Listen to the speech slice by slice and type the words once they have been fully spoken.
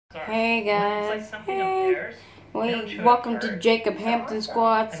Hey guys, hey, welcome to Jacob Hampton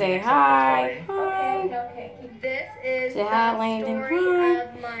Squad. Say hi, hi. This is say hi, Landon.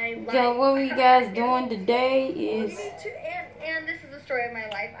 Hi. Yo, what are you guys doing today? Is and this is the story of my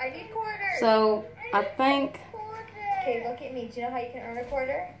life. I need quarters. So I think. Okay, look at me. Do you know how you can earn a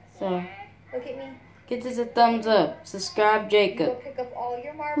quarter? So look at me. Give this a thumbs up. Subscribe, Jacob. Go pick up all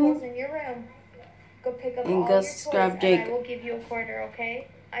your marbles in your room. Go pick up and all go your subscribe, toys, Jacob. and I will give you a quarter. Okay.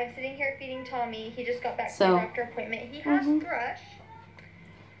 I'm sitting here feeding Tommy. He just got back from the doctor appointment. He has thrush.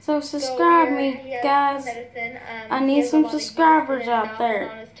 So subscribe me, guys. I need some subscribers out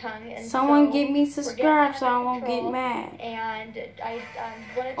there. Someone get me subscribed so I won't get mad. And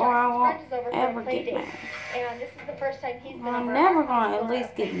or I won't ever get mad. And this is the first time he's been I'm never gonna at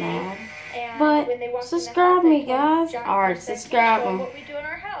least get mad. But subscribe me, guys. Alright, subscribe them. What we do in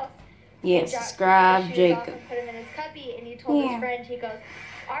our house. Yeah, subscribe Jacob. Put him in his cubby, and he told his friend, he goes,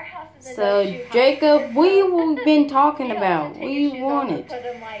 our house is a so Jacob, what have been talking about? What you wanted?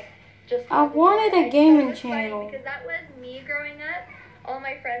 I wanted a gaming channel. Because that was me growing up. All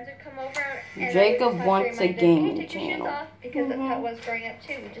my friends would come over. And Jacob wants a gaming channel. Because that's how it was growing up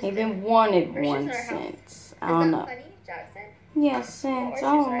too. He been wanted one since. I don't know. Yeah, since I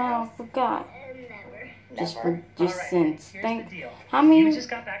don't know. I forgot. Just since. How many? I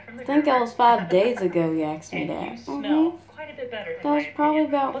think that was 5 days ago. You asked me that. That was probably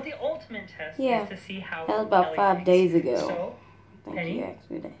about. But the ultimate test yeah, is to see how that was about 5 days ago. So, I think you asked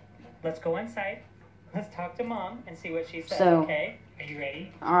me that. Let's go inside. Let's talk to Mom and see what she says. So, okay? Are you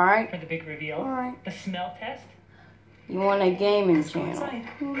ready? All right. For the big reveal. All right. The smell test. You want a gaming channel? Oh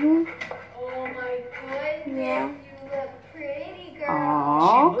my goodness. Yeah. You look pretty, girl.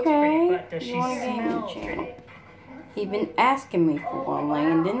 Oh, okay. Pretty, but does you she want a gaming smell channel? He been asking me for one,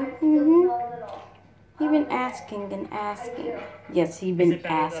 Landon. He been asking and asking. Yes, he been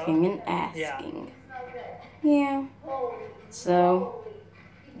asking and asking. Yeah. So.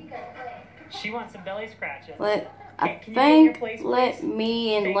 She wants some belly scratches. Let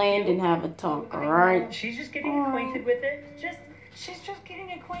me and Landon have a talk, alright? She's just getting acquainted with it. She's just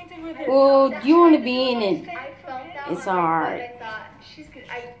getting acquainted with it. Well, you want to be in it. It's alright.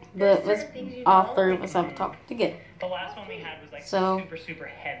 But let's all three of us have a talk together. The last one we had was like super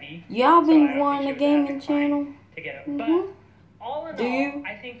heavy. Y'all been wanting a gaming channel? But all in all,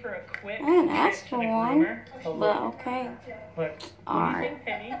 I think for a quick I didn't ask for one, but okay.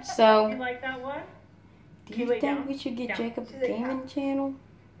 Alright. So, you like that one? Do you think we should get Jacob a gaming channel?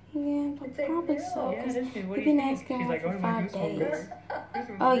 Yeah, probably so. Cause we've been asking him for 5 days.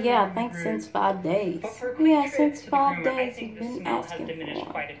 Oh yeah, I think since 5 days. Yeah, since 5 days he's been asking for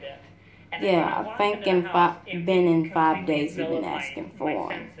one. Yeah, I think in 5 days he's been asking for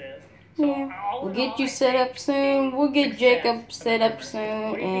one. Yeah, we'll get you set up soon. We'll get Jacob set up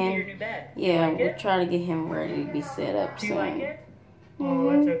soon, and yeah, we'll try to get him ready to be set up soon. Do you like it?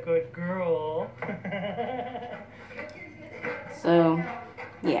 Oh, that's a good girl. So,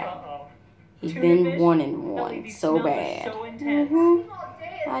 yeah, he's been wanting one so bad.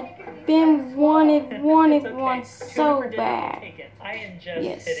 I've been wanted one so bad.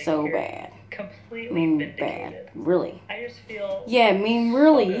 Yes, so bad. Mean bad, really. Yeah, mean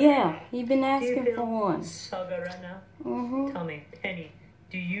really, yeah. He's been asking for one. So good right now? Tell me, Penny,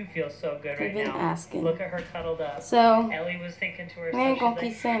 do you feel so good right now? He's been asking. Look at her cuddled up. So, Ellie was thinking to herself, we ain't gonna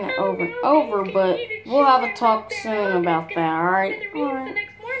keep saying it over and over, but we'll have a talk soon about that, alright? Alright.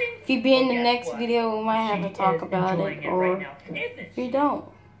 If you be in the next video, we might have a talk about it, or if you don't.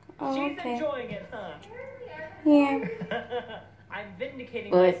 Oh, She's okay. enjoying it, huh? Yeah. I'm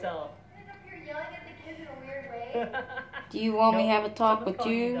vindicating myself. Do you want me to have a talk with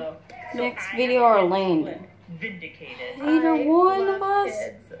you next video or Landon? Either one of us?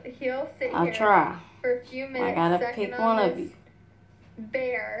 I'll try. I gotta pick one of you.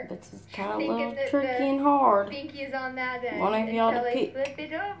 This is kind of a little tricky and hard. One of y'all to pick.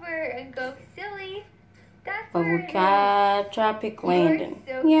 But we gotta try to pick Landon.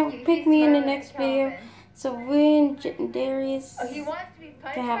 Yeah, pick me in the next video. So we and Darius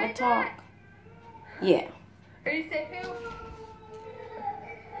can have a talk. Yeah.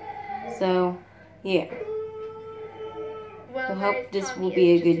 So, yeah. I hope this will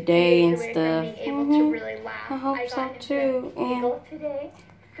be a good day and stuff. I hope so too. And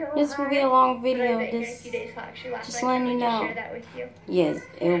this will be a long video. Just letting you know. Yes,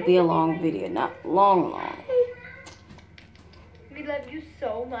 it will be a long video. Not long. We love you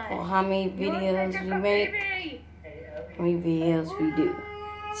so much. Well, how many videos we make? How many videos we do?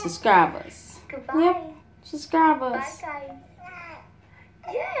 Subscribe us. Yep, subscribe us. Bye,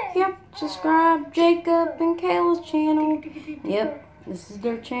 guys. Yep, subscribe Jacob and Kayla's channel. Yep, This is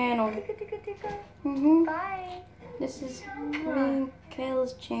their channel. Bye. This is me and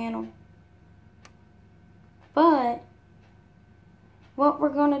Kayla's channel. But what we're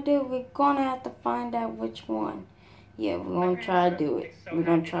gonna do, we're gonna have to find out which one. Yeah, we're gonna try to do it. We're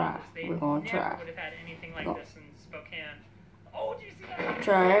gonna try. We're gonna try.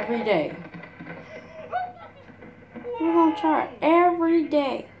 Try every day. We're gonna try every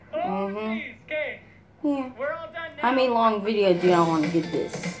day. Yeah. How many long videos do y'all want to get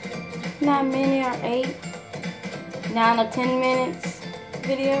this? 9 minutes or 8? 9 or 10 minutes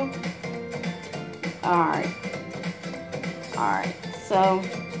video? Alright. Alright. So,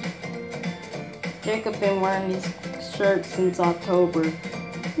 Jacob been wearing these shirts since October.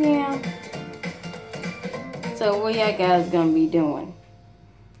 Yeah. So what y'all guys gonna be doing?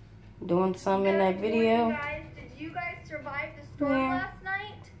 Doing some in that video? Did you guys survive the storm last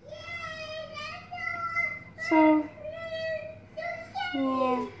night? So,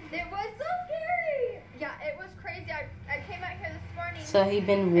 yeah. It was so scary. Yeah, it was crazy. I came out here this morning. So he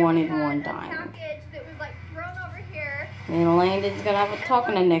been wanted one a diamond. package that was like thrown over here. And Landon's gonna have a talk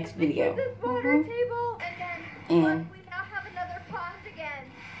in the next video. This water table, and then look, we now have another pond again.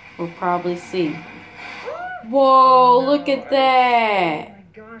 We'll probably see. Whoa, look at that.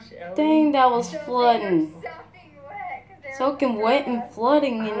 Dang, that was flooding. Soaking wet and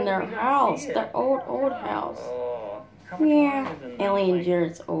flooding in their house. Their old house. Yeah, Ellie and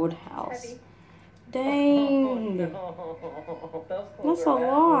Jared's old house. Dang. That's a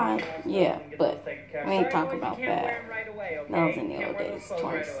lot. Yeah, but we ain't talking about that. That was in the old days,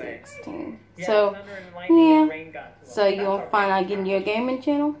 2016. So, yeah. So you want to find out getting your gaming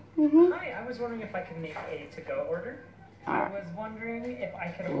channel? Hi, I was wondering if I could make a to-go order. I was wondering if I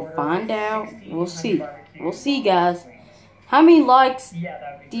could order. We'll find out. We'll see. We'll see, guys. How many likes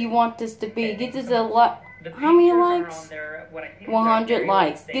do you want this to be? Get this a lot. How many likes? 100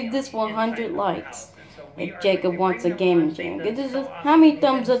 likes. Give this 100 likes. If Jacob wants a gaming channel. Give this a, how many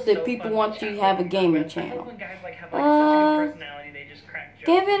thumbs up do people want you to have a gaming channel?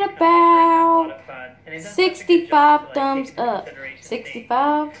 Give it about 65 thumbs up.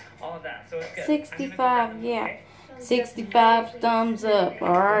 65? 65, yeah. 65 thumbs up,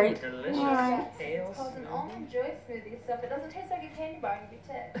 alright? Alright.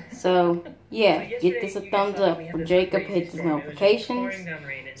 So, yeah, get this a thumbs up for Jacob. Hit the notifications.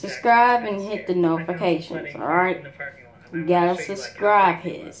 Subscribe and hit the notifications, alright? You gotta subscribe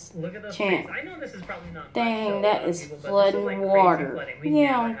his channel. Dang, that is flooding water.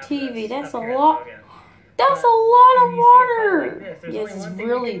 Yeah, on TV, that's a lot. That's a lot of water. Yes, it's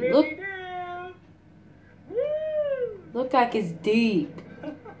really, look like it's deep.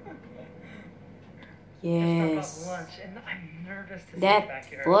 Yes. That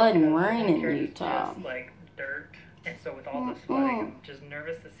flood and rain in Utah. And so with all this flooding, I'm just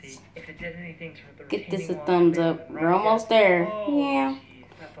nervous to see if it did anything to the Get this a thumbs up. We're almost there. Yeah.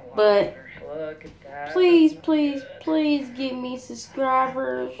 But please, please, please give me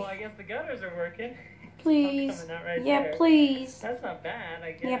subscribers. Well, I guess the gutters are working. Please. Yeah, please. That's not bad,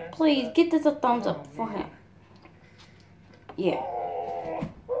 I guess. Yeah, please. Get this a thumbs up for him. Yeah.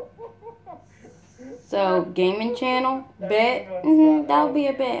 So, gaming channel, bet. That'll be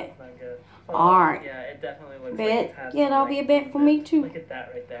a bet. Alright. Yeah, it definitely looks bet. Yeah, that'll be a bet for me too. Look at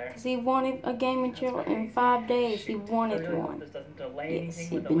that right there. Because he wanted a gaming channel in 5 days. He wanted one. Yes,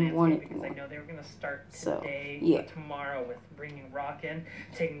 he been wanted one. I know they were gonna start so, today, yeah. Tomorrow with bringing rock in,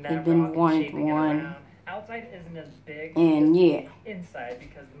 taking that he been rock wanted and shaping it one. around. Outside isn't as big and yeah, inside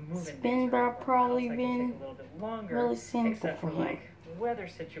because the moving been probably been really simple for him. Weather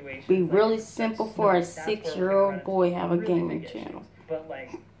situations. Be really simple for a 6-year-old boy have a gaming channel. But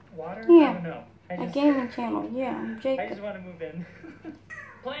like water, yeah, I don't know. a gaming channel. Yeah, I'm Jacob. I just want to move in.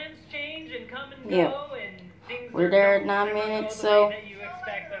 Plans change and come and yeah. go, and things we're there at 9 minutes, so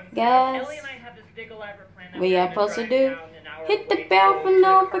guys, what y'all supposed to do? Hit the bell for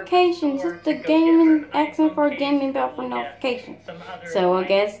notifications. Hit the gaming, asking for a gaming bell for notifications. So I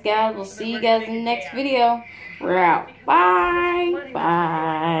guess, guys, we'll see you guys in the next video. We're out. Bye.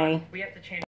 Bye.